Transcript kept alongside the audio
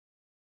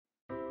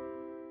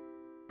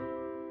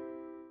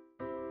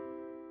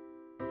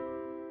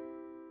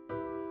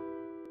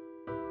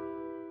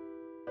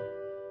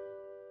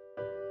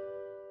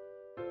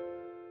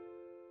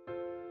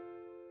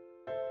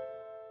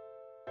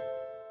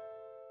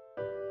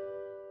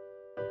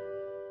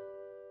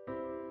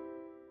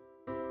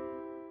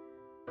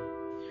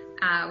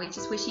We're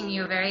just wishing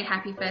you a very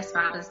happy first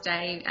Father's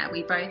Day.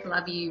 We both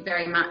love you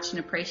very much and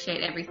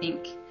appreciate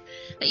everything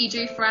that you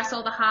do for us,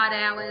 all the hard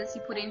hours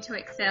you put into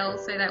Excel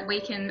so that I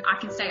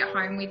can stay at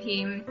home with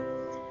him.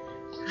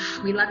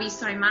 We love you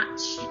so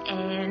much,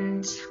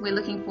 and we're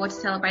looking forward to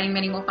celebrating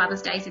many more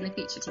Father's Days in the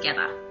future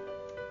together.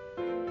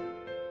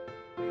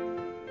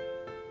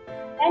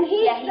 And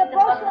he's the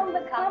boss of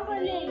the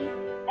company,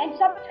 and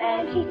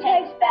sometimes he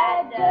takes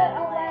bad dirt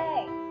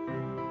away.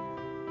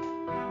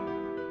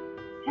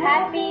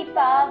 Happy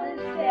Father's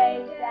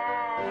Day,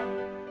 Dad.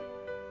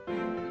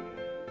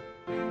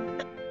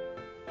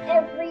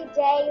 Every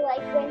day,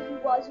 like when he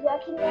was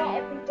working there,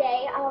 every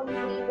day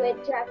we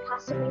would drive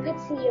past him, we could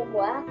see him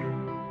work,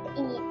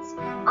 eat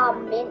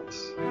mint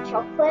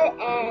chocolate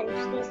and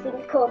these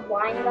things called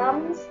wine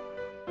gums.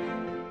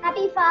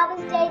 Happy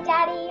Father's Day,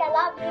 Daddy, I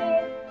love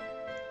you.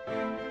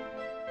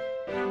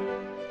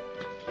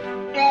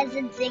 There's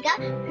a digger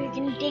who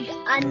can dig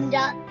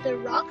under the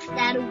rocks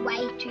that are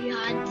way too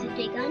hard to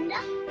dig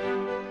under.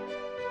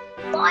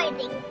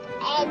 Riding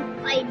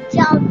and I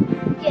love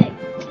you.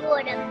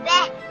 You're the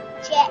best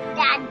jet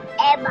dad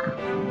ever.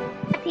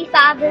 Happy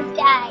Father's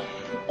Day.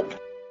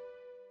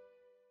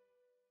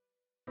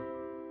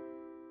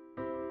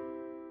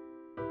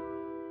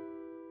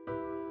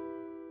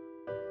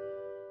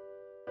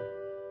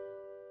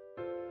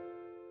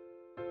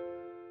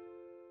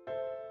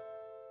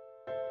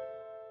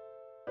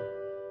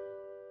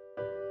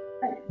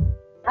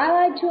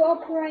 I like to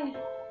operate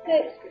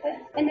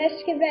an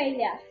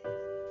excavator.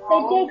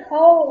 They dig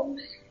holes